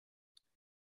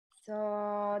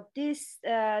So this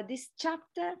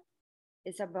chapter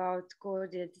is about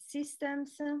coordinate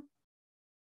systems,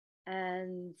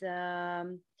 and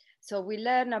so we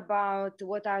learn about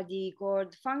what are the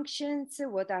chord functions,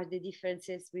 what are the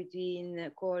differences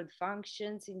between chord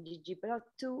functions in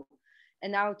ggplot2,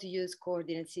 and how to use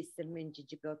coordinate system in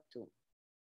ggplot2.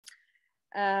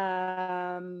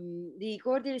 The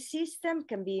coordinate system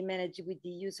can be managed with the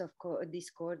use of these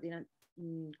coordinate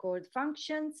chord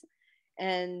functions,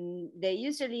 and they're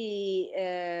usually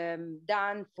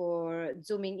done for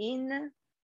zooming in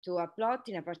to a plot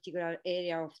in a particular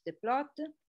area of the plot,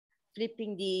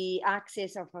 flipping the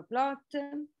axis of a plot,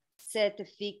 set a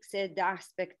fixed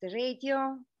aspect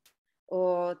ratio,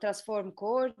 or transform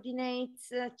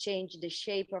coordinates, change the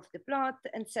shape of the plot,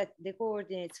 and set the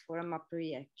coordinates for a map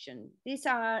reaction. These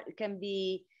can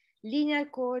be linear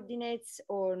coordinates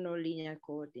or non-linear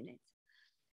coordinates.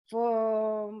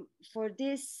 For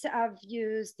this, I've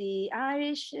used the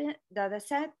Irish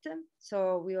dataset.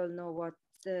 So we all know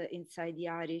what's inside the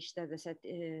Irish dataset,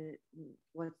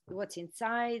 what's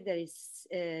inside. There is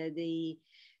the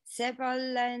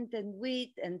sepal length and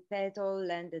width, and petal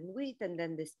length and width, and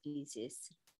then the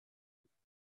species.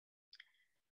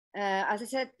 As I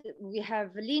said, we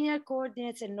have linear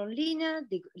coordinates and non-linear.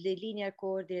 The linear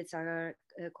coordinates are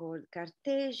called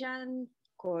Cartesian,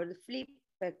 called flip,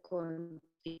 and called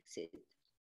fixed.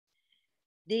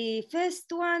 The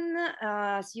first one,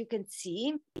 as you can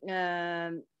see,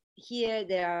 here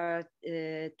there are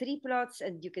 3 plots,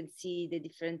 and you can see the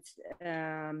difference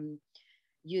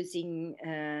using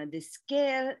the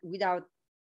scale without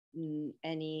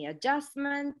any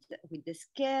adjustment, with the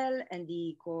scale and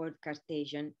the chord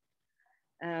Cartesian.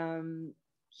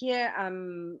 Here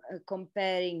I'm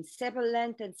comparing sepal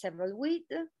length and sepal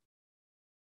width.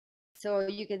 So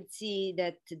you can see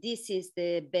that this is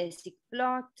the basic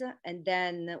plot. And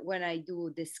then when I do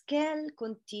the scale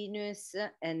continuous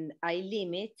and I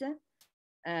limit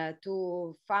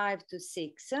to 5 to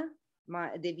 6,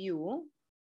 the view.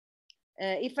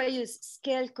 If I use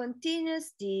scale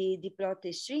continuous, the plot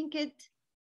is shrinked.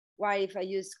 While if I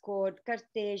use chord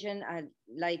Cartesian,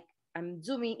 I'm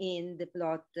zooming in the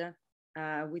plot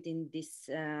within this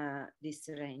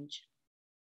range.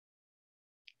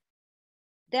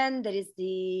 Then there is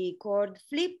the chord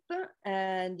flip,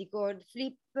 and the chord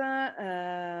flip,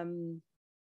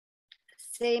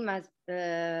 same as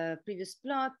previous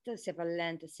plot, sepal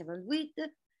length, sepal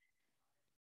width.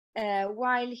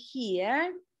 While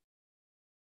here,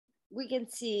 we can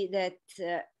see that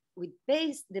with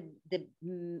base,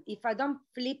 if I don't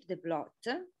flip the plot,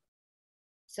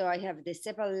 so I have the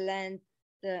sepal length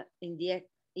in the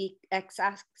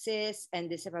x-axis and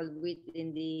the sepal width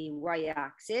in the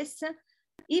y-axis.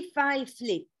 If I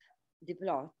flip the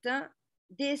plot,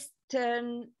 this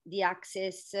turns the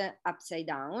axis upside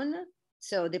down.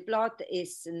 So the plot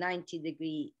is 90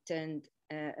 degrees turned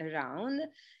around,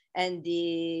 and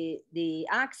the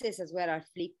axes as well are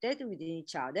flipped within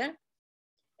each other.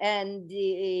 And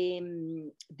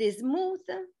the smooth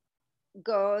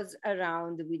goes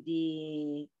around with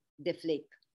the flip.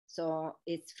 So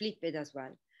it's flipped as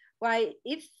well. While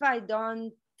if I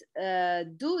don't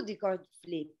do the chord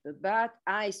flip, but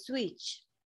I switch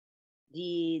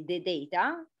the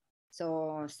data,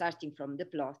 so starting from the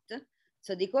plot,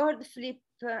 so the chord flip,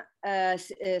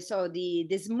 so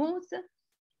the smooth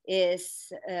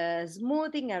is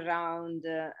smoothing around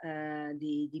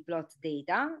the plot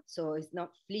data, so it's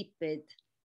not flipped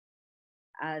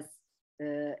as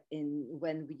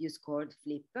when we use chord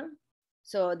flip.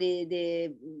 So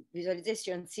the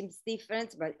visualization seems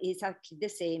different, but it's actually the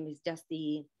same. It's just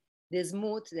the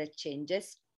smooth that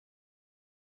changes.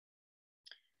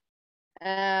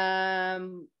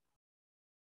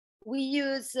 We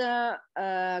use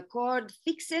chord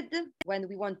fixed when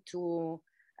we want to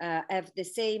have the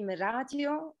same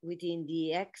ratio within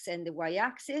the X and the Y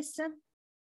axis.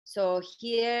 So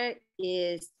here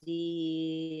is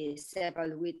the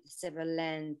sepal width, sepal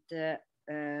length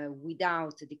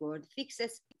without the chord fixed,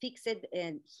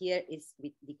 and here is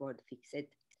with the chord fixed.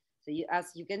 So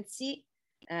as you can see,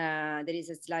 there is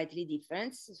a slightly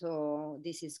difference. So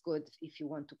this is good if you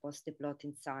want to post the plot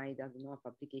inside, I don't know, a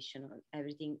publication.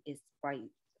 Everything is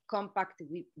quite compact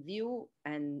view,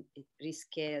 and it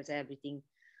rescales everything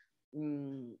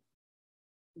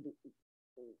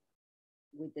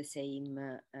with the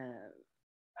same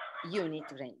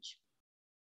unit range.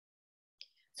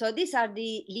 So these are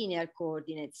the linear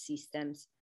coordinate systems.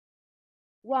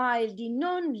 While the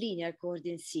non-linear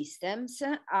coordinate systems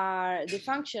are, the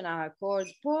function are chord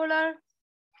polar,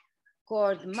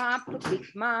 chord map,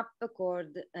 big map,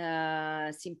 chord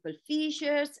simple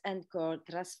features, and chord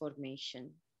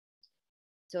transformation.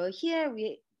 So here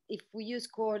if we use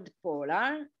chord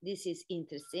polar, this is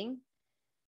interesting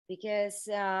because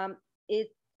it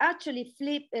actually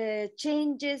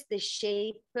changes the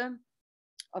shape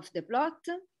of the plot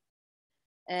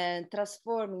and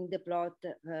transforming the plot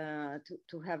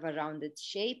to have a rounded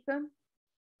shape.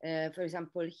 For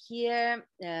example, here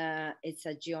it's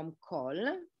a geom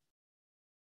call.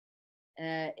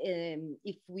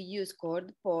 If we use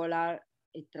chord polar,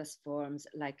 it transforms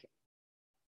like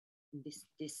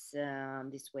this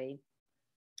way.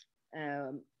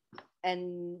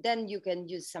 And then you can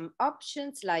use some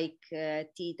options like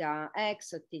theta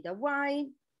x or theta y.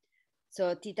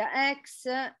 So theta x,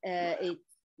 it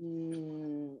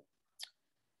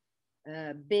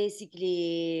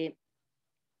basically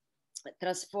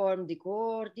transform the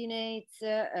coordinates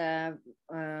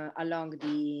along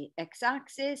the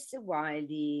x-axis, while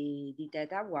the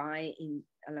theta y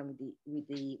along with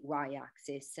the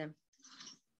y-axis.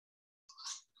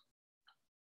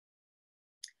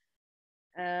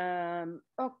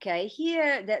 Okay,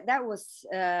 here that was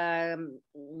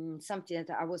something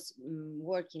that I was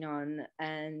working on,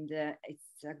 and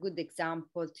it's a good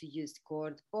example to use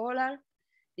chord polar.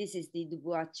 This is the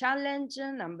Dubois challenge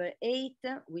number 8,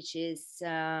 which is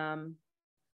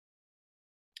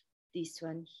this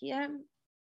one here.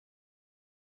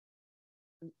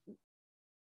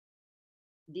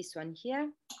 This one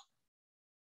here.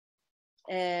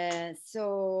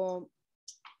 So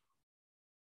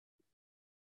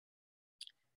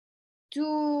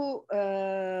to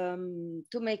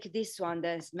make this one,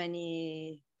 there's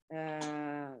many.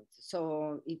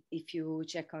 So if you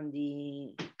check on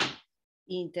the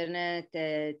internet,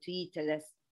 Twitter,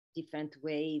 there's different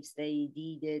ways they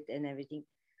did it and everything.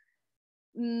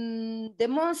 The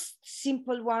most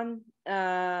simple one,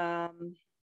 I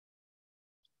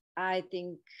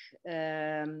think we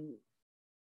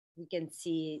can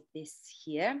see this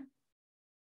here.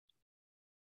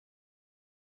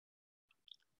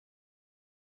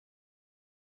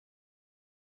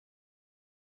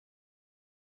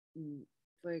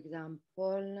 For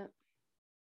example,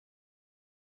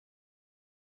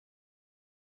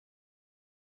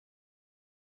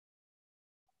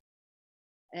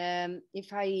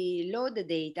 if I load the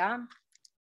data,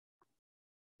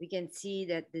 we can see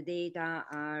that the data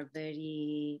are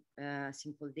very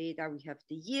simple data. We have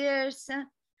the years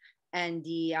and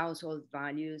the household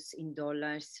values in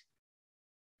dollars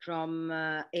from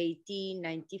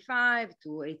 1895 to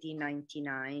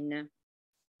 1899.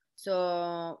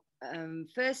 So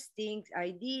first thing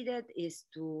I did is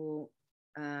to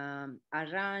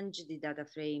arrange the data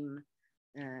frame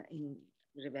in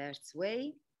reverse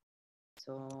way.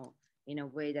 So in a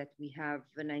way that we have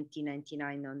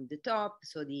 1999 on the top,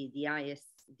 so the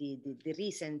highest, the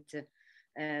recent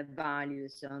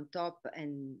values on top,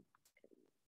 and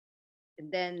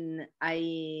then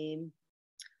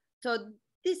so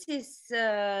this is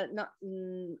not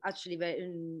actually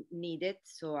very needed,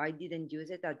 so I didn't use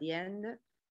it at the end.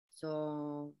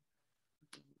 So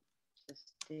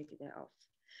just take it off.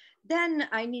 Then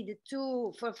I needed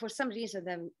to, for some reason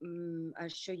that I'll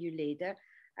show you later,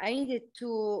 I needed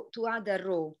to add a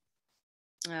row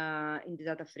in the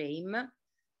data frame.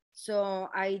 So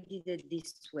I did it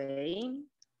this way.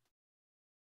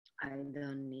 I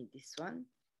don't need this one.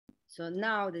 So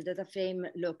now the data frame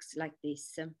looks like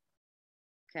this.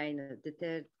 Okay, no, the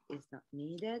third is not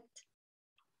needed.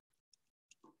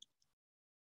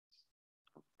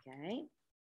 Okay,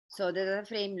 so the data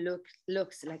frame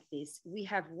looks like this. We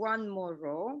have one more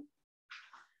row.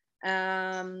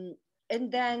 And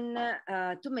then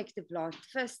to make the plot,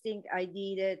 first thing I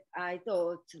did, I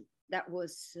thought that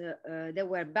was, there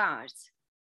were bars,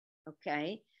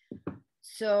 okay?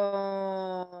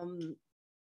 So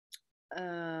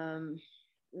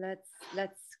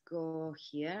let's go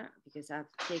here because I've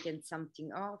taken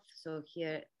something off. So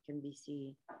here can be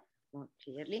seen more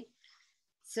clearly.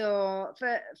 So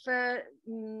at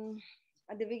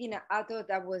the beginning, I thought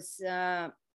that was,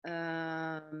 there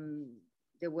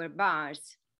were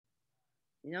bars,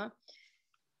 you know,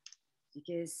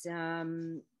 because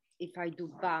if I do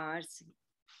bars,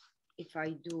 if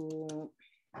I do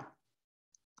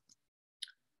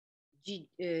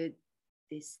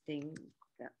this thing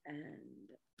and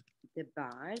the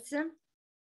bars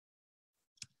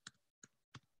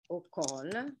or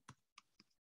call,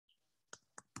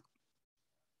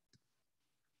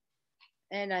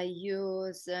 and I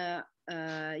use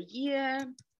year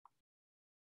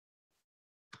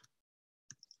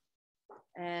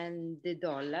and the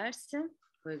dollars,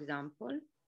 for example,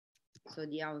 so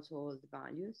the household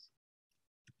values.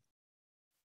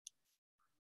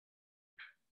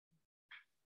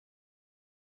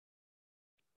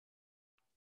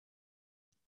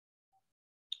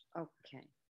 Okay.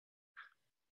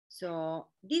 So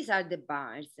these are the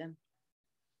bars.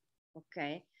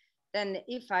 Okay. Then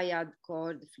if I add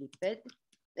chord flipped,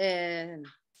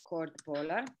 chord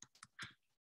polar,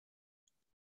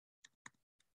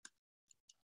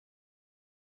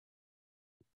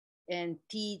 and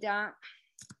theta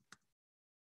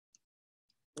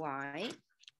y,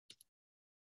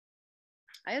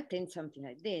 I obtain something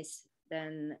like this.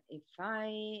 Then if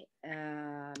I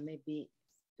maybe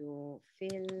do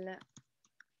fill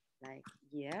like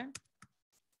here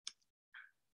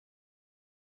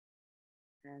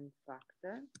and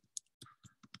factor,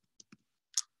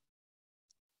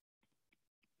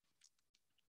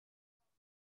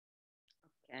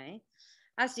 okay,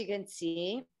 as you can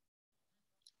see,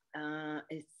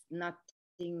 it's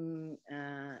nothing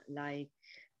like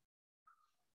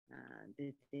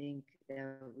the thing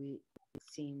that we've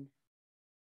seen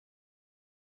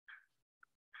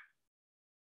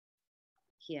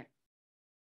here.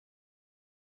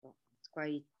 So it's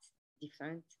quite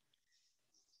different.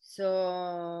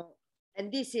 So,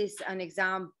 and this is an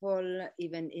example,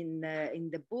 even in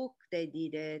the book, they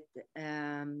did it,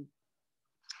 and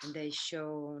they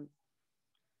show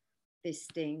this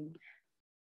thing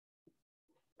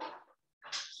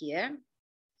here.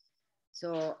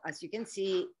 So as you can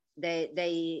see,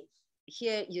 they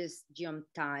here use geom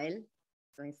tile,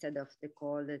 so instead of the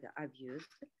code that I've used.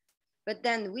 But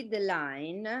then with the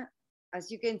line,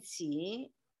 as you can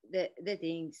see, the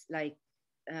things like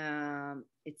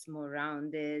it's more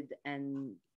rounded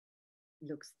and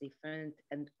looks different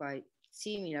and quite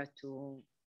similar to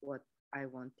what I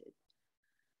wanted.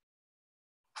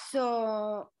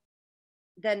 So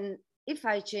then if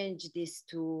I change this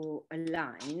to a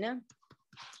line,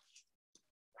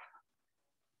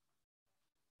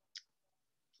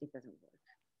 it doesn't work.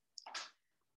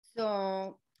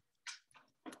 So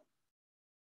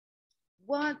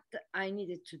what I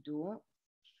needed to do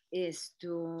is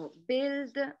to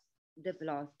build the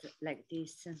plot like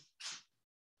this,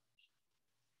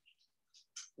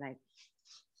 like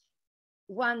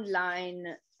one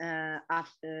line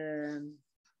after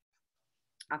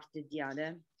the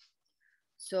other.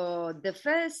 So the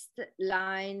first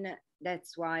line,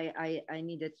 that's why I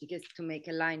needed, because to make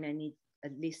a line I need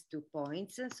at least 2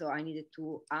 points. So I needed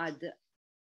to add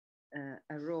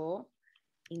a row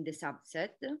in the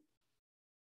subset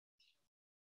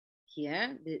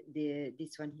here,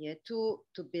 this one here, to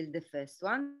build the first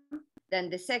one. Then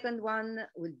the second one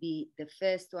will be the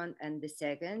first one and the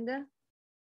second.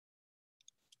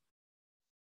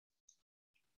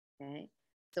 Okay,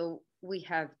 so we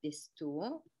have these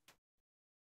two,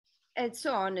 and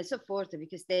so on and so forth,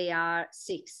 because they are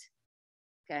 6.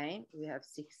 Okay, we have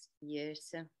 6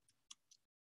 years.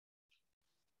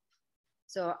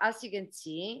 So as you can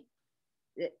see,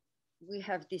 we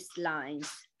have these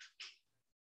lines.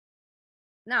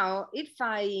 Now, if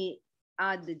I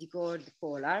add the chord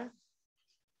polar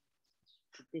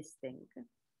to this thing,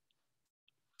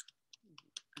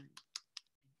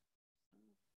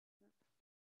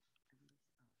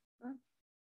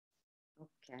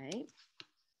 okay,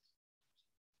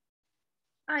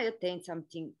 I obtain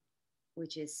something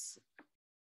which is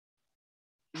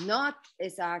not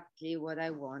exactly what I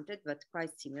wanted, but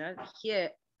quite similar. Here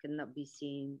cannot be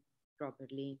seen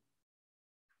properly,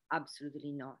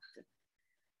 absolutely not.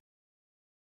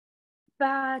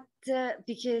 But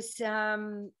because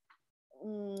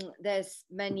there's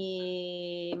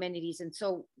many reasons.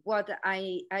 So what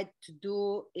I had to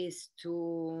do is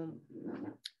to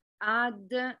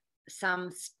add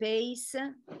some space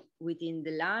within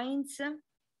the lines,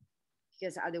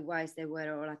 because otherwise they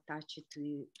were all attached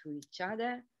to each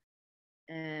other.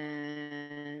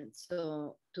 And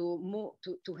so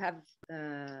to have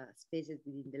spaces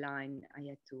within the line, I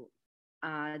had to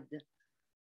add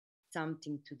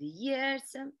something to the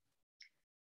years.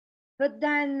 But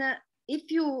then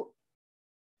if you,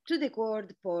 to the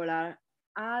chord polar,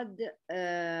 add,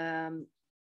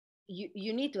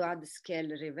 you need to add scale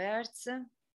reverse,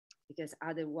 because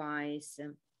otherwise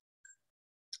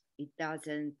it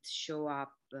doesn't show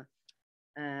up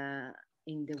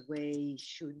in the way it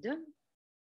should.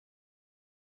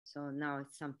 So now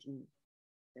it's something,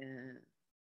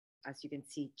 as you can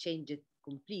see, changed it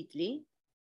completely.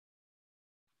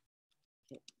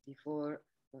 Okay, before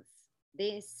was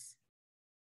this,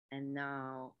 and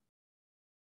now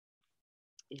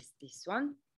is this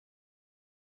one.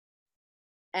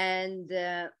 And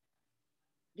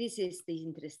this is the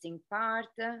interesting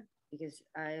part, because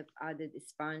I've added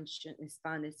expansion,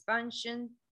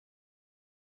 expansion.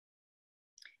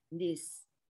 This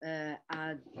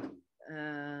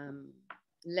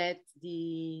left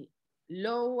the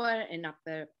lower and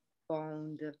upper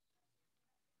bond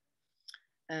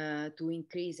to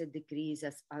increase and decrease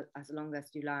as long as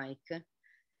you like.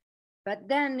 But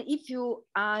then if you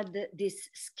add this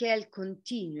scale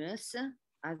continuous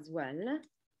as well,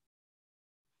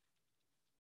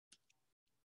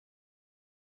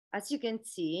 as you can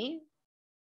see,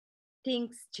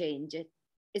 things change.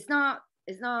 It's not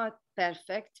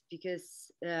perfect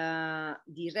because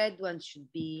the red one should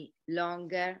be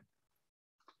longer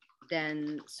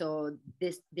than, so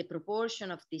the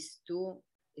proportion of these two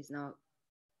is not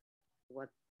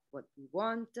what we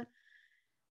want,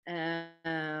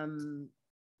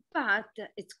 but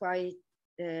it's quite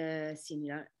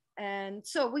similar. And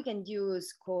so we can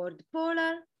use chord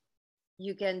polar.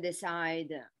 You can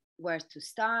decide where to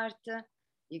start.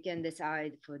 You can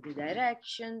decide for the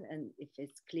direction, and if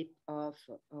it's clip off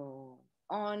or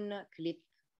on. Clip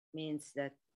means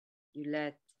that you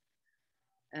let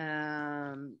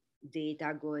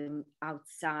data going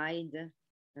outside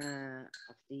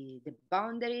of the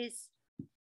boundaries.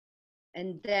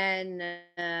 And then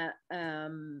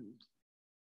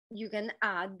you can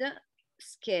add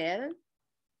scale,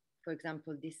 for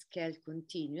example, this scale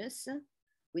continuous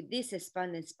with these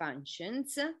expand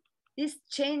expansions. This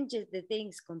changes the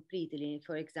things completely.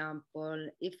 For example,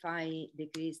 if I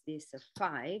decrease this to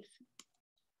 5,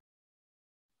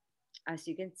 as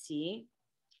you can see,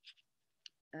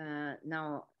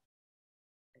 now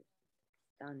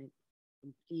done it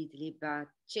completely, but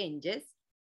changes.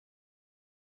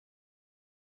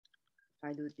 If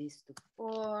I do this to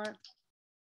 4,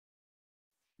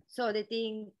 so the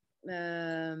thing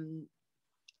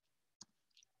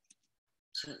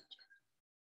change.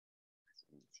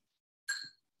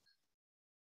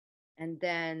 And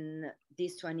then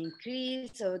this one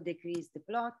increase or decrease the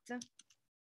plot,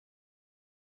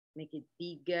 make it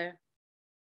bigger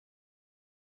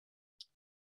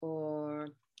or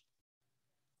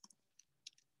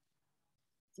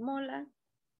smaller.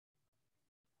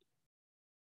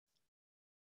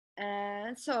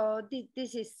 And so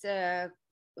this is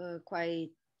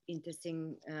quite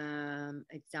interesting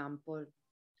example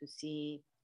to see.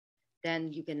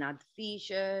 Then you can add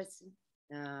features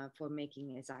for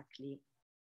making exactly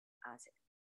as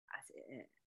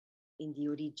in the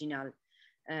original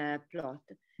plot.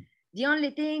 The only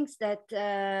things that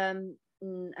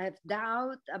I have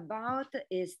doubt about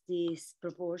is this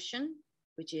proportion,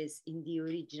 which is in the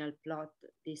original plot,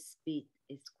 this bit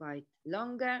is quite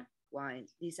longer, while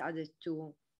these other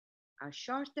two are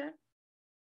shorter,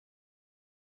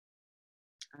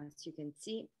 as you can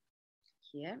see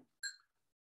here.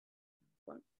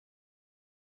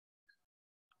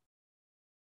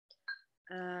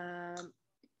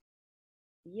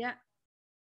 Yeah,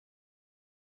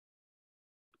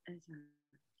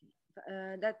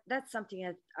 that's something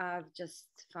that I've just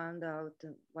found out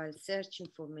while searching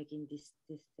for making this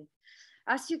thing.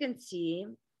 As you can see,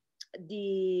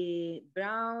 the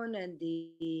brown and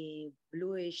the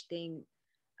bluish thing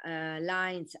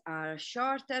lines are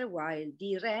shorter, while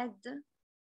the red,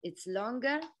 it's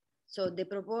longer. So the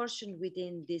proportion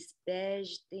within this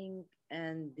beige thing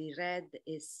and the red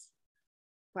is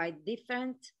quite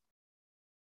different.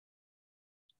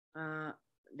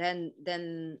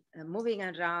 Then moving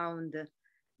around,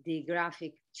 the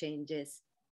graphic changes,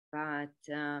 but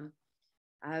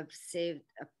I've saved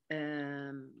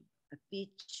a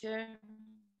picture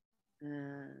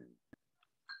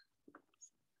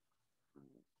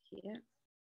here.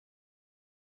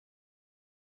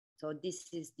 So this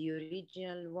is the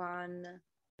original one,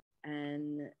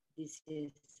 and this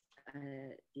is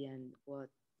the end. What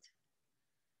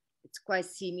it's quite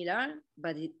similar,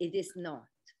 but it is not.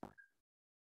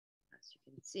 As you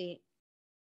can see.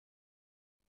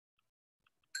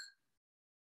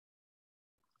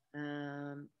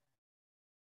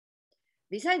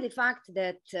 Besides the fact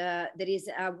that there is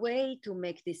a way to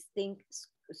make this thing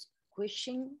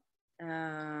squishing,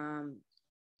 and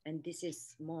this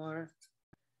is more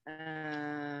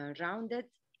rounded.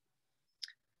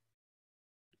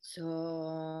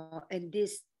 So, and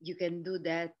this, you can do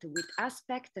that with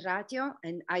aspect ratio.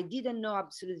 And I didn't know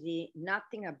absolutely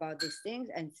nothing about these things.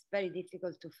 And it's very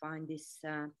difficult to find this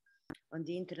on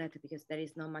the internet because there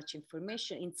is not much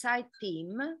information. Inside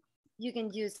theme, you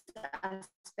can use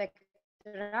aspect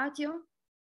ratio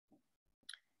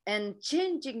and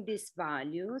changing these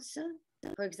values.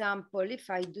 For example, if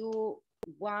I do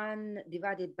 1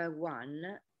 divided by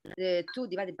 1, 2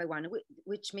 divided by 1,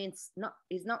 which means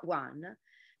is not 1,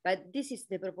 but this is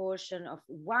the proportion of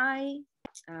y.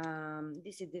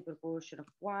 This is the proportion of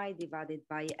y divided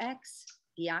by x,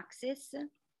 the axis.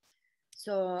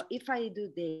 So if I do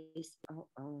this,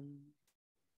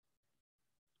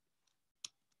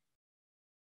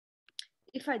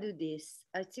 if I do this,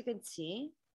 as you can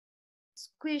see,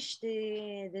 squish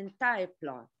the entire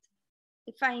plot.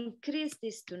 If I increase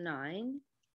this to 9,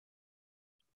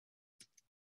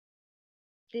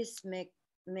 this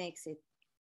makes it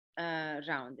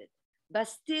rounded. But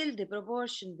still the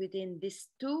proportion within these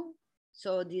two,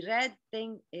 so the red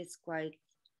thing is quite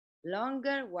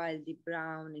longer while the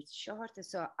brown is shorter.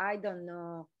 So I don't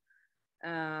know,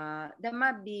 there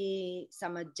might be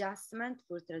some adjustment,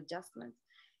 further adjustment.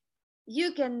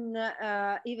 You can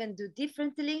even do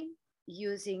differently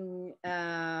using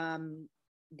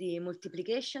the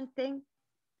multiplication thing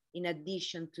in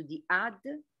addition to the add.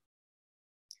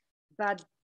 But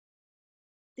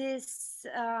this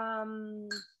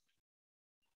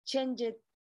changes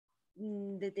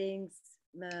the things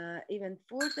even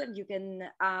further. You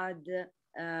can add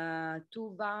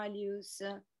 2 values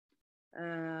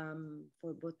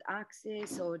for both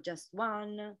axes or just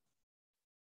one.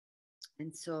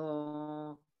 And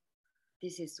so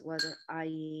this is what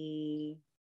I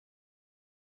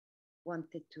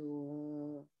wanted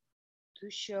to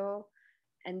show.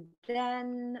 And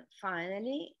then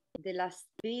finally, the last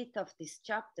bit of this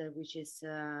chapter, which is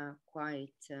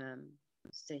quite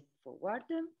straightforward.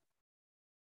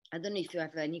 I don't know if you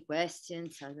have any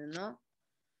questions, I don't know.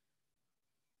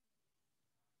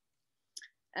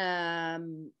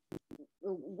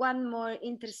 One more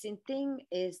interesting thing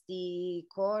is the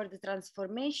chord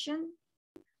transformation.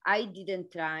 I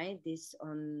didn't try this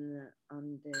on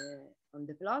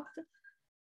the plot,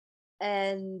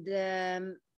 and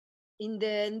in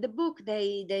the book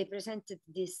they presented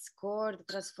this chord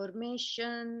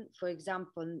transformation, for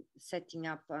example, setting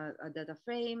up a data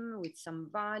frame with some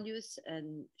values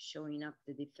and showing up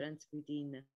the difference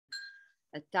between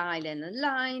a tile and a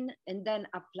line, and then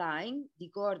applying the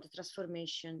chord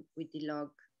transformation with the log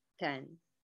 10.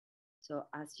 So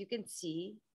as you can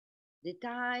see, the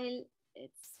tile,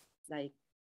 it's like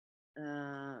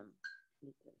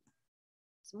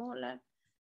smaller,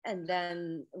 and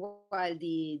then while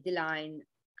the line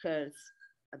curves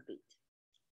a bit.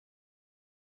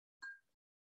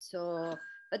 So,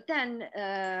 but then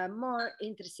more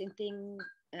interesting thing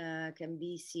can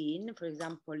be seen. For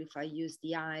example, if I use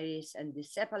the iris and the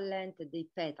sepal length, the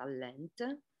petal length.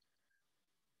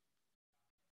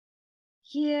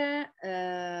 Here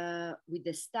with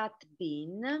the stat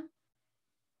bin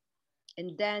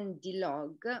and then the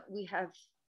log, we have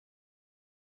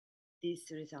this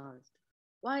result.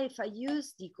 Why, if I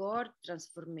use the chord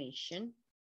transformation,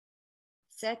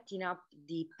 setting up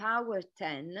the power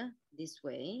 10 this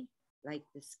way, like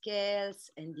the scales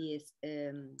and the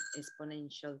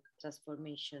exponential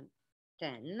transformation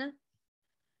 10,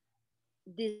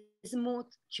 the smooth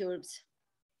curves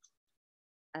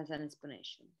as an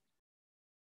exponential.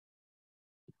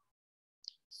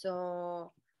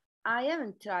 So I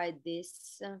haven't tried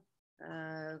this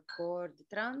chord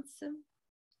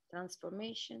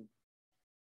transformation,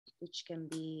 which can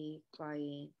be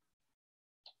quite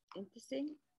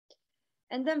interesting.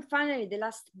 And then finally, the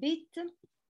last bit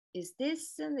is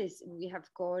this. We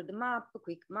have chord map,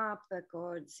 quick map,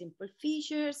 chord simple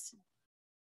features.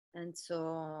 And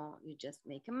so you just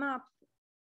make a map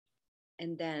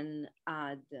and then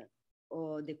add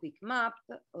or the quick map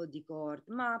or the chord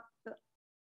map,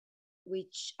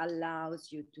 which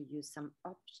allows you to use some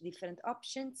different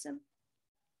options.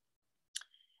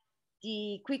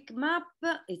 The quick map,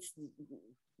 it's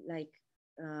like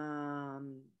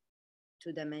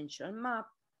two-dimensional map,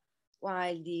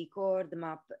 while the chord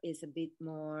map is a bit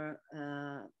more,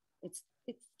 it's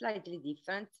slightly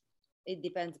different. It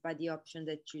depends by the option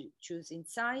that you choose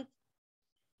inside.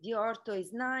 The ortho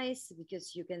is nice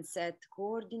because you can set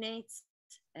coordinates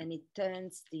and it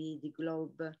turns the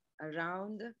globe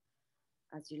around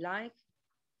as you like.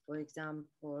 For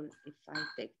example, if I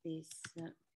take this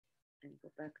and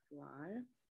go back to R,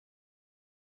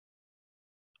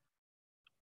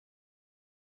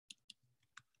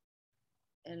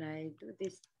 and I do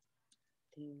this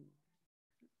thing,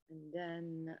 and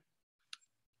then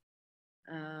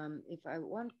if I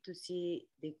want to see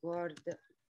the chord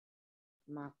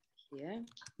map here,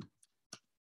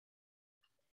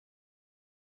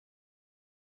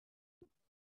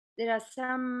 there are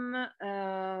some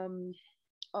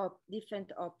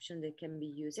different options that can be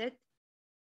used.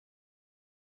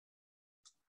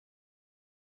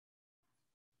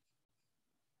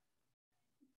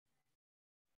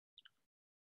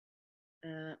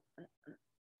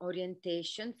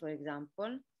 Orientation, for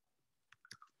example,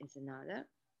 is another.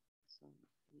 So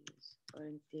use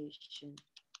orientation,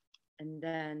 and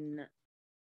then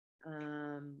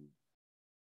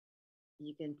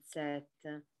you can set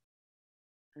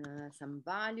some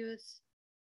values.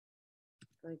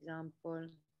 for example.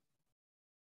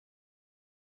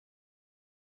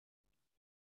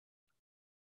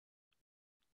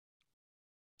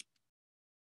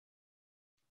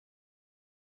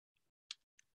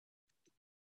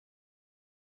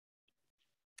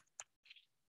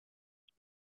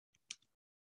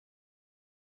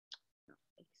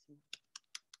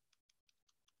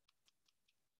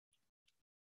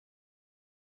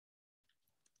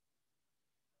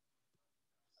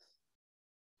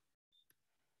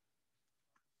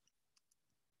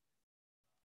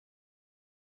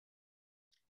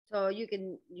 So you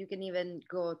can even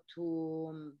go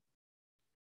to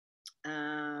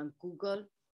Google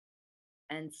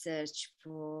and search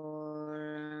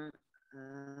for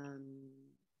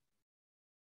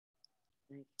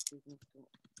like we go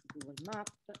to Google Map.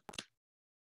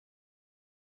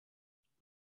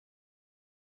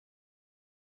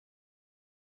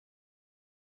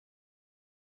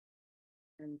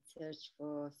 And search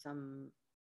for some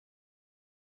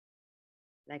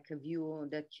like a view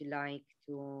that you like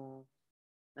to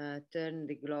turn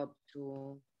the globe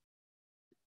to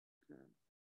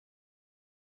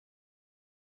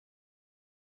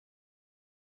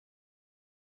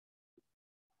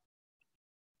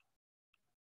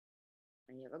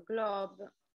I have a globe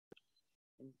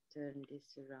and turn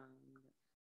this around.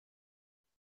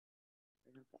 For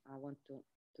example, I want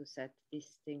to set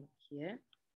this thing here.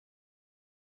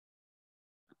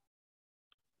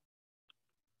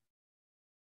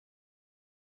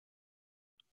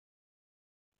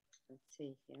 Let's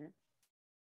see here.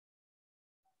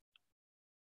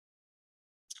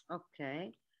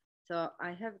 Okay, so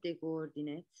I have the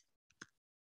coordinates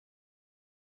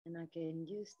and I can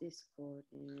use this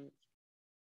coordinate.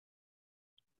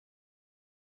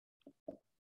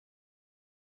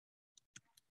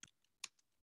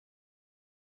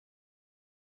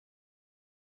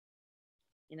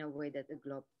 In a way that the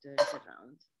globe turns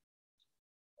around.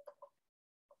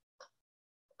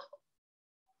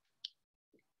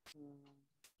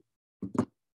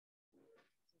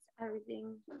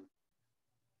 Everything.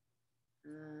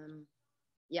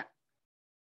 Yeah.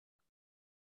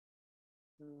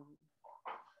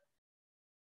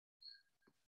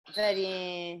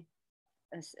 Very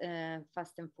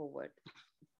fast and forward.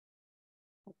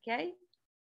 Okay.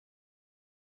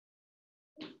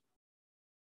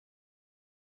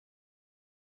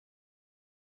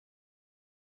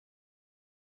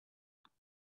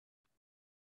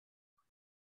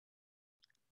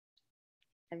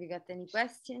 Have you got any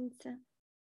questions?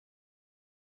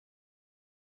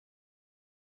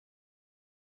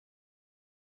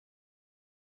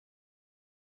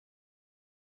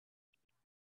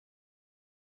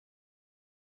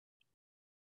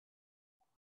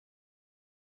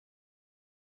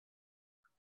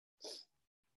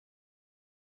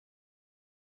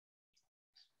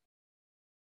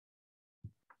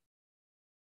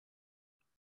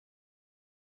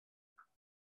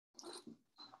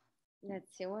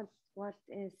 Let's see what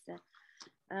is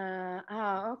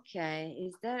okay.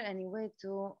 Is there any way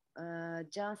to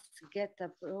just get a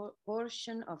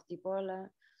portion of the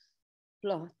polar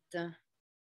plot?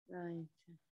 Right.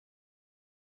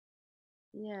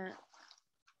 Yeah.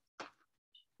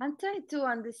 I'm trying to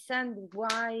understand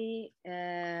why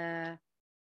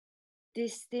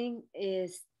this thing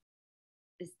is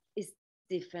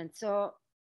different. So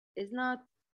it's not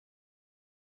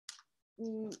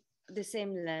the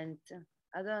same length.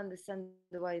 I don't understand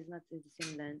why it's not the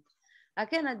same length. I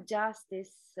can adjust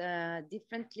this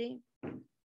differently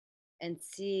and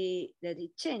see that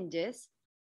it changes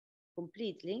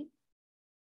completely.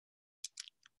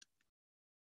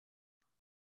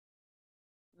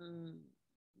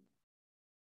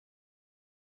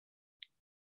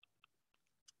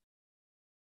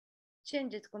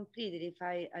 Changes completely if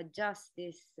I adjust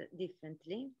this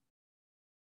differently.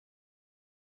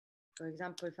 For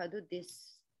example, if I do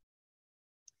this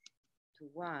to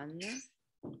 1,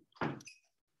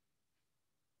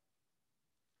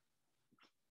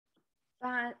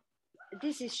 but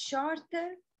this is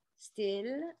shorter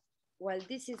still, while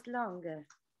this is longer.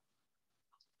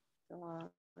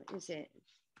 So you say,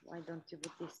 why don't you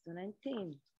put this to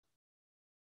 19?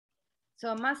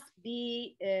 So must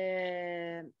be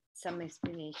some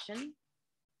explanation,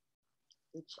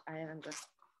 which I haven't got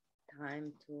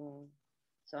time to,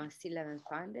 so I still haven't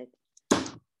found it.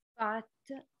 But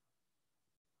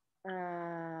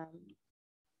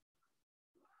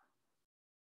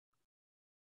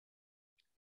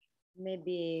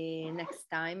maybe next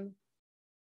time.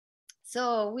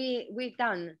 So we're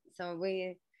done. So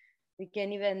we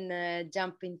can even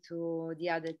jump into the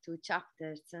other 2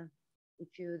 chapters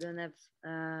if you don't have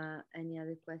any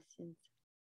other questions.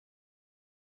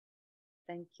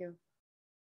 Thank you.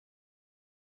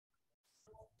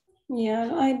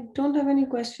 Yeah, I don't have any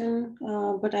question,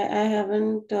 but I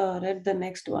haven't read the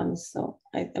next one. So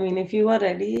I mean, if you are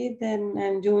ready, then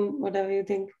and June, whatever you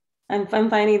think, I'm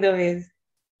fine either ways.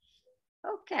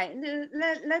 Okay,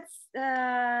 let's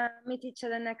meet each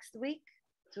other next week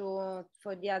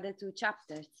for the other 2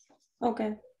 chapters.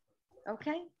 Okay.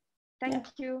 Okay. Thank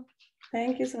you.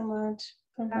 Thank you so much.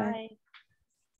 Bye-bye. Bye.